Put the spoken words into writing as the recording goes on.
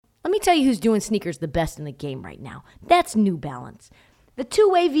Let me tell you who's doing sneakers the best in the game right now. That's New Balance. The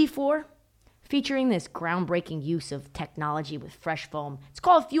two-way V4, featuring this groundbreaking use of technology with fresh foam. It's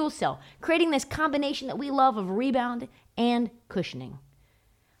called Fuel Cell, creating this combination that we love of rebound and cushioning.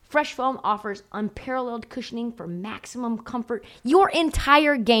 Fresh foam offers unparalleled cushioning for maximum comfort your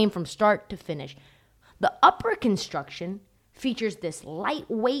entire game from start to finish. The upper construction features this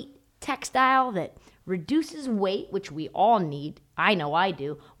lightweight textile that reduces weight, which we all need, I know I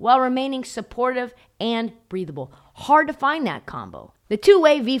do, while remaining supportive and breathable. Hard to find that combo. The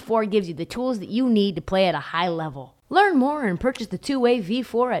two-way V4 gives you the tools that you need to play at a high level. Learn more and purchase the two-way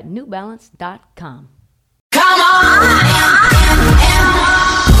V4 at newbalance.com. Come on!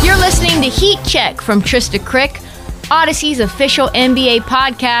 You're listening to Heat Check from Trista Crick, Odyssey's official NBA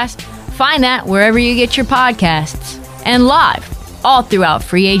podcast. Find that wherever you get your podcasts. And live all throughout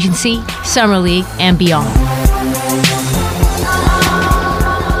free agency, summer league, and beyond.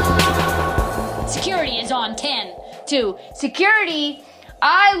 Security is on 10. 2. Security,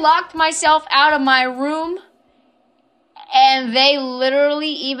 I locked myself out of my room, and they literally,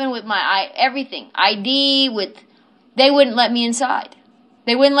 even with my everything, ID, they wouldn't let me inside.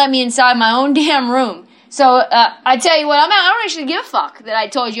 They wouldn't let me inside my own damn room. So, I tell you what, I don't actually give a fuck that I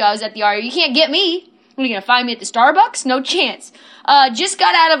told you I was at the RU. You can't get me. What, are you going to find me at the Starbucks? No chance. Just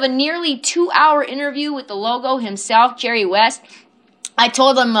got out of a nearly 2-hour interview with the logo himself, Jerry West. I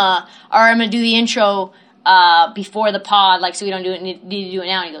told him, I'm going to do the intro before the pod, so we don't need to do it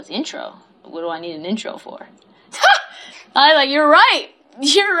now. And he goes, intro? What do I need an intro for? I was like, you're right.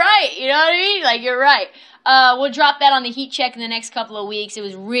 You're right. You know what I mean? You're right. We'll drop that on the Heat Check in the next couple of weeks. It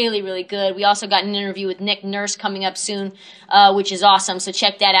was really, really good. We also got an interview with Nick Nurse coming up soon, which is awesome. So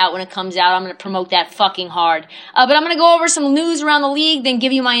check that out when it comes out. I'm going to promote that fucking hard. But I'm going to go over some news around the league, then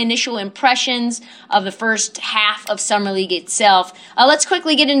give you my initial impressions of the first half of Summer League itself. Let's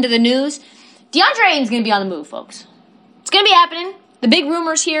quickly get into the news. Deandre Ayton's going to be on the move, folks. It's going to be happening. The big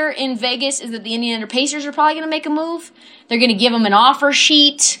rumors here in Vegas is that the Indiana Pacers are probably going to make a move. They're going to give him an offer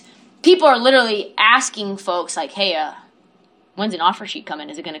sheet. People are literally asking folks, hey, when's an offer sheet coming?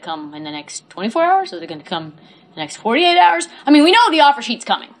 Is it going to come in the next 24 hours? Or is it going to come in the next 48 hours? I mean, we know the offer sheet's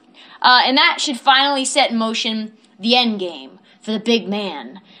coming. And that should finally set in motion the end game for the big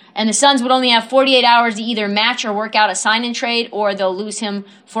man. And the Suns would only have 48 hours to either match or work out a sign-and-trade, or they'll lose him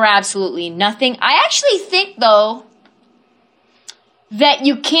for absolutely nothing. I actually think, though, that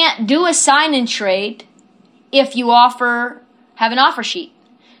you can't do a sign-and-trade if you have an offer sheet.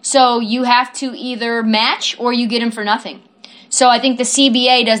 So you have to either match or you get him for nothing. So I think the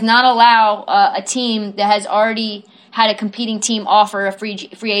CBA does not allow a team that has already had a competing team offer a free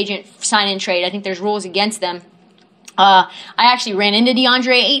agent sign-and-trade. I think there's rules against them. I actually ran into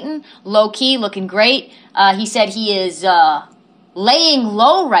Deandre Ayton, low-key, looking great. He said he is laying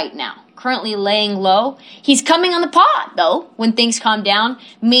low right now. Currently laying low. He's coming on the pod, though, when things calm down,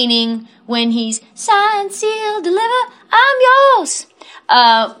 meaning when he's sign, seal, deliver, I'm yours.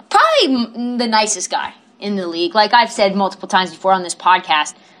 Probably the nicest guy in the league. Like I've said multiple times before on this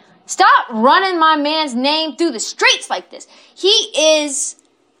podcast, stop running my man's name through the streets like this. He is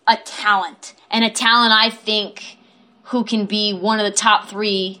a talent, and a talent I think who can be one of the top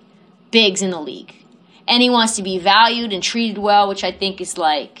 3 bigs in the league. And he wants to be valued and treated well, which I think is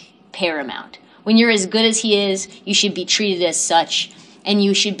paramount. When you're as good as he is, you should be treated as such, and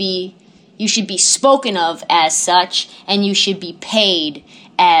you should be spoken of as such, and you should be paid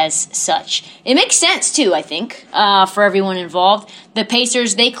as such. It makes sense too, I think, for everyone involved. The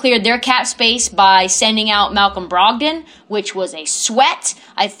Pacers, they cleared their cap space by sending out Malcolm Brogdon, which was a sweat.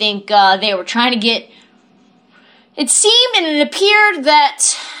 I think they were trying to get. It seemed and it appeared that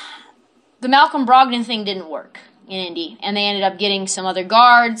the Malcolm Brogdon thing didn't work in Indy, and they ended up getting some other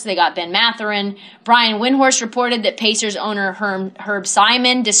guards. They got Ben Mathurin. Brian Windhorst reported that Pacers owner Herb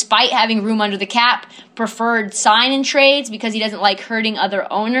Simon, despite having room under the cap, preferred sign-and-trades because he doesn't like hurting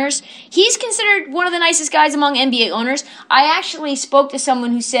other owners. He's considered one of the nicest guys among NBA owners. I actually spoke to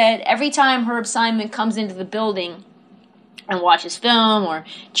someone who said every time Herb Simon comes into the building and watches film or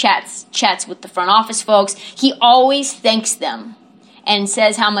chats with the front office folks, he always thanks them and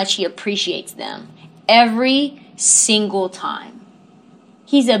says how much he appreciates them. Every single time.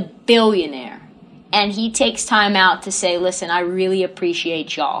 He's a billionaire, and he takes time out to say, listen, I really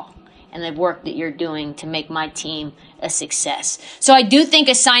appreciate y'all and the work that you're doing to make my team a success. So I do think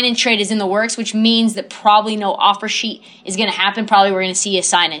a sign-and-trade is in the works, which means that probably no offer sheet is going to happen. Probably we're going to see a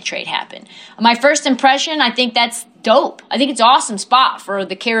sign-and-trade happen. My first impression, I think that's dope. I think it's an awesome spot for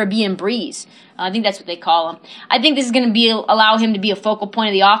the Caribbean breeze. I think that's what they call him. I think this is going to allow him to be a focal point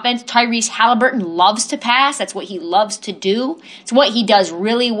of the offense. Tyrese Halliburton loves to pass. That's what he loves to do. It's what he does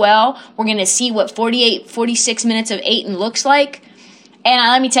really well. We're going to see what 46 minutes of Ayton looks like. And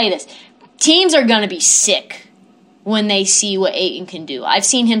let me tell you this. Teams are going to be sick when they see what Ayton can do. I've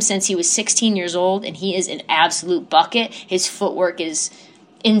seen him since he was 16 years old, and he is an absolute bucket. His footwork is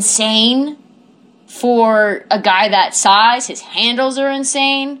insane for a guy that size. His handles are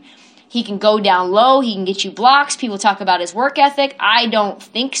insane. He can go down low. He can get you blocks. People talk about his work ethic. I don't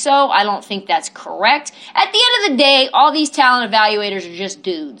think so. I don't think that's correct. At the end of the day, all these talent evaluators are just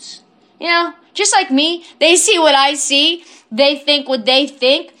dudes. You know, just like me. They see what I see. They think what they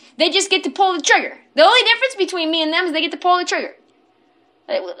think. They just get to pull the trigger. The only difference between me and them is they get to pull the trigger.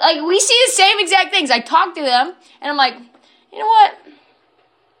 Like, we see the same exact things. I talk to them, and I'm like, you know what?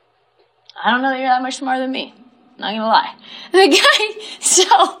 I don't know that you're that much smarter than me. Not gonna lie. The guy,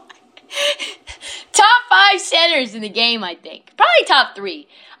 so... top 5 centers in the game, I think. Probably top 3.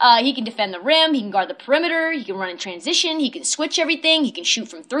 He can defend the rim. He can guard the perimeter. He can run in transition. He can switch everything. He can shoot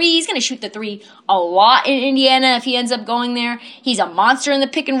from 3. He's going to shoot the 3 a lot in Indiana if he ends up going there. He's a monster in the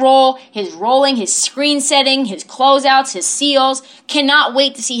pick and roll. His rolling, his screen setting, his closeouts, his seals. Cannot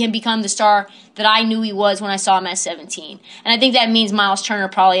wait to see him become the star that I knew he was when I saw him at 17. And I think that means Miles Turner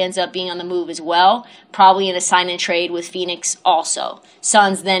probably ends up being on the move as well. Probably in a sign and trade with Phoenix also.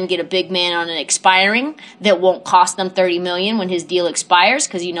 Suns then get a big man on an expiring that won't cost them $30 million when his deal expires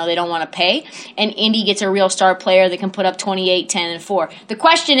because you know they don't want to pay. And Indy gets a real star player that can put up 28, 10, and 4. The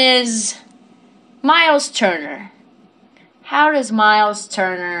question is, Miles Turner. How does Miles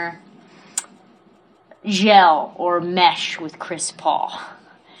Turner gel or mesh with Chris Paul?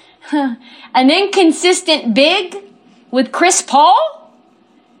 An inconsistent big with Chris Paul?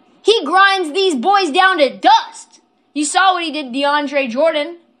 He grinds these boys down to dust. You saw what he did to DeAndre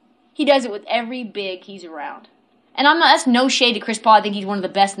Jordan. He does it with every big he's around. And that's no shade to Chris Paul. I think he's one of the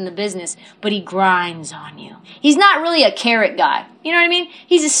best in the business, but he grinds on you. He's not really a carrot guy. You know what I mean?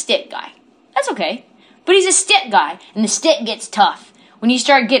 He's a stick guy. That's okay. But he's a stick guy, and the stick gets tough. When you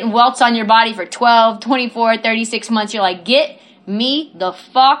start getting welts on your body for 12, 24, 36 months, you're like, get me the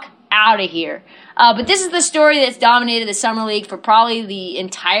fuck out of here. But this is the story that's dominated the Summer League for probably the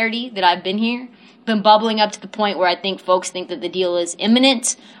entirety that I've been here. Been bubbling up to the point where I think folks think that the deal is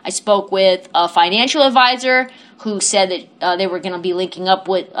imminent. I spoke with a financial advisor who said that they were going to be linking up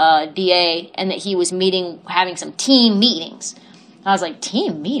with DA and that he was having some team meetings. I was like,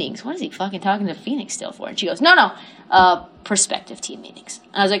 team meetings? What is he fucking talking to Phoenix still for? And she goes, no, prospective team meetings.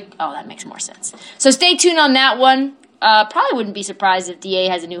 And I was like, oh, that makes more sense. So stay tuned on that one. Probably wouldn't be surprised if DA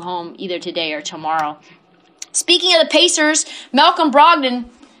has a new home either today or tomorrow. Speaking of the Pacers, Malcolm Brogdon,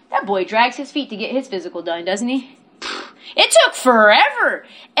 that boy drags his feet to get his physical done, doesn't he? It took forever.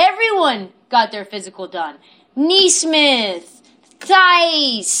 Everyone got their physical done. Neesmith,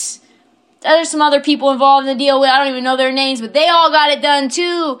 Tice, there's some other people involved in the deal. I don't even know their names, but they all got it done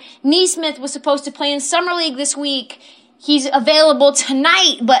too. Neesmith was supposed to play in Summer League this week. He's available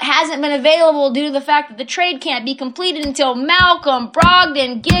tonight, but hasn't been available due to the fact that the trade can't be completed until Malcolm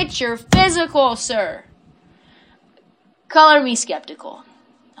Brogdon gets your physical, sir. Color me skeptical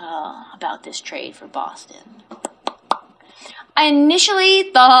about this trade for Boston. I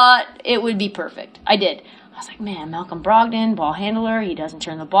initially thought it would be perfect. I did. I was like, man, Malcolm Brogdon, ball handler. He doesn't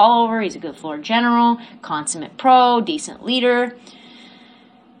turn the ball over. He's a good floor general, consummate pro, decent leader.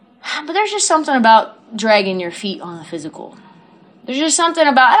 But there's just something about dragging your feet on the physical. There's just something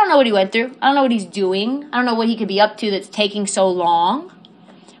about, I don't know what he went through. I don't know what he's doing. I don't know what he could be up to that's taking so long.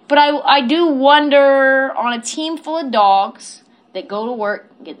 But I do wonder, on a team full of dogs that go to work,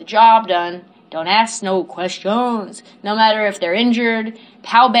 get the job done, don't ask no questions, no matter if they're injured,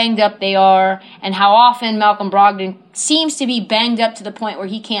 how banged up they are, and how often Malcolm Brogdon seems to be banged up to the point where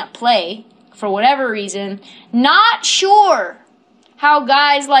he can't play for whatever reason. Not sure how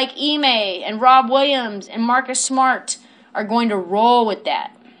guys like Ime and Rob Williams and Marcus Smart are going to roll with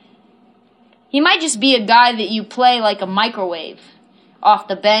that. He might just be a guy that you play like a microwave off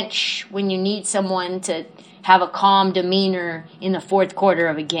the bench when you need someone to have a calm demeanor in the fourth quarter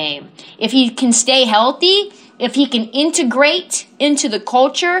of a game. If he can stay healthy, if he can integrate into the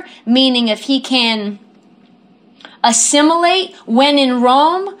culture, meaning if he can assimilate when in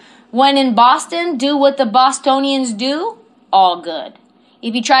Rome, when in Boston, do what the Bostonians do, all good.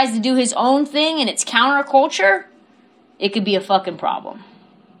 If he tries to do his own thing and it's counterculture, it could be a fucking problem.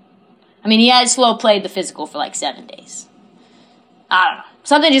 I mean, he has slow played the physical for like 7 days. I don't know.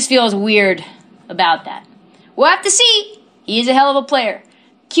 Something just feels weird about that. We'll have to see. He is a hell of a player.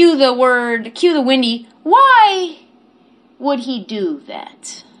 Cue the windy. Why would he do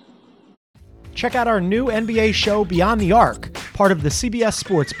that? Check out our new NBA show, Beyond the Arc, part of the CBS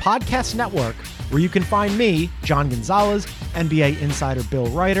Sports Podcast Network, where you can find me, John Gonzalez, NBA insider Bill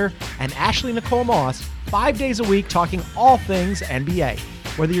Ryder, and Ashley Nicole Moss 5 days a week talking all things NBA.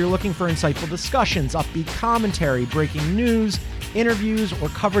 Whether you're looking for insightful discussions, upbeat commentary, breaking news, interviews, or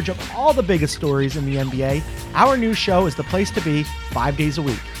coverage of all the biggest stories in the NBA, our new show is the place to be 5 days a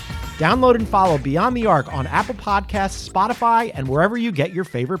week. Download and follow Beyond the Arc on Apple Podcasts, Spotify, and wherever you get your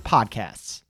favorite podcasts.